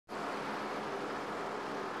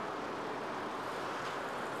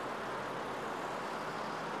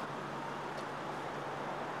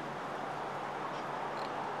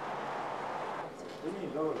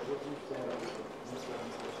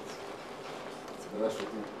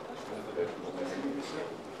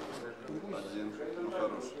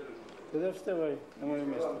Тогда вставай на мое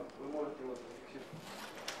место.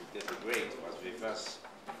 The great was with us.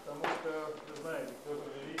 Потому что, вы знаете, кто-то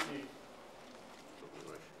великий,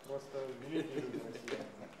 просто великий люди России.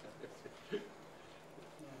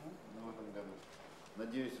 В этом году.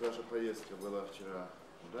 Надеюсь, ваша поездка была вчера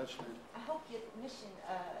удачной. I hope your mission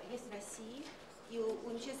есть в России. И у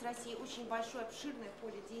МЧС России очень большое, обширное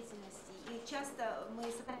поле деятельности. И часто мы...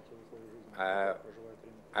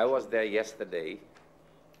 I was there yesterday.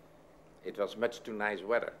 It was much too nice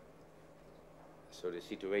weather. So the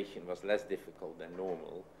situation was less difficult than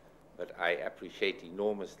normal. But I appreciate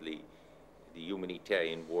enormously the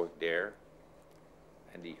humanitarian work there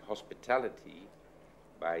and the hospitality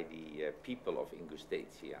by the people of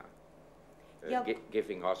Ingushetia,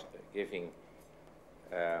 giving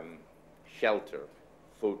shelter,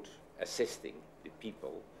 food, assisting the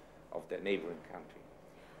people of the neighbouring country.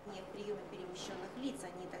 Приемы перемещенных лиц,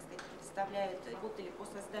 они, так сказать, представляют, работали по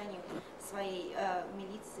созданию своей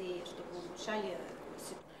милиции, чтобы улучшали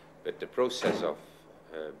ситуацию. But the process of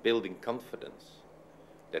building confidence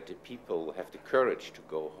that the people have the courage to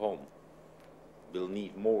go home will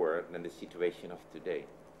need more than the situation of today.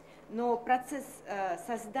 Но процесс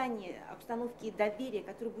создания обстановки доверия,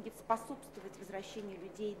 который будет способствовать возвращению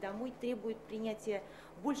людей домой, требует принятия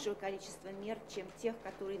большего количества мер, чем тех,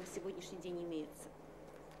 которые на сегодняшний день имеются.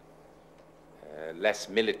 Less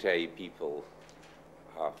military people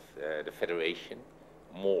of the Federation,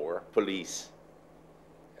 more police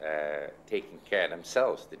taking care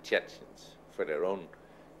themselves, the Chechens, for their own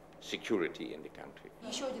security in the country.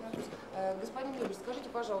 Еще один вопрос. Господин Lubbers, скажите,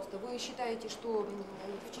 пожалуйста, вы считаете, что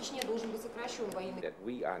в Чечне должен быть сокращен военный... That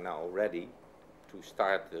we are now ready to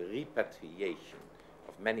start the repatriation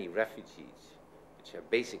of many refugees, which are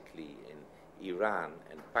basically in Iran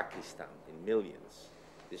and Pakistan in millions.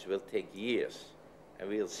 This will take years, and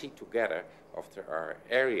we'll see together if there are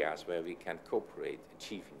areas where we can cooperate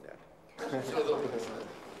achieving that.